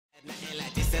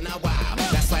than a wow.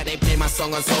 That's why they play my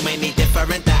song on so many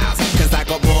different dials, cause I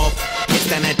got more hits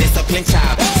than a disciplined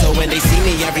child. So when they see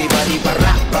me, everybody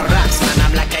barracks. Man,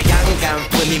 I'm like a young gun,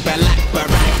 fully barack.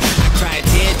 I cry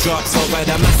teardrops over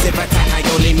the massive attack. I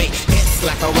only make hits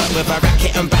like I work with a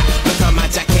racket and back. Look at my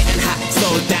jacket and hat, so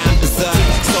down berserk,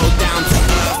 so down to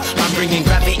earth. I'm bringing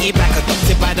gravity back,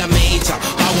 adopted by the major.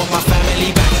 I want my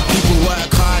family back. People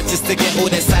work hard just to get all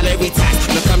their salary tax.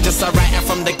 Look, I'm just a writer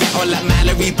from the ghetto like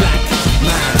Mallory Black.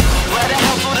 Man, where the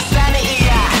hell's all the sanity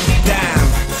at? Damn,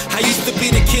 I used to be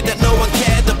the kid that no one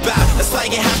cared about. That's why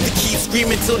you have to keep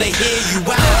screaming till they hear you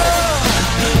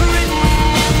out.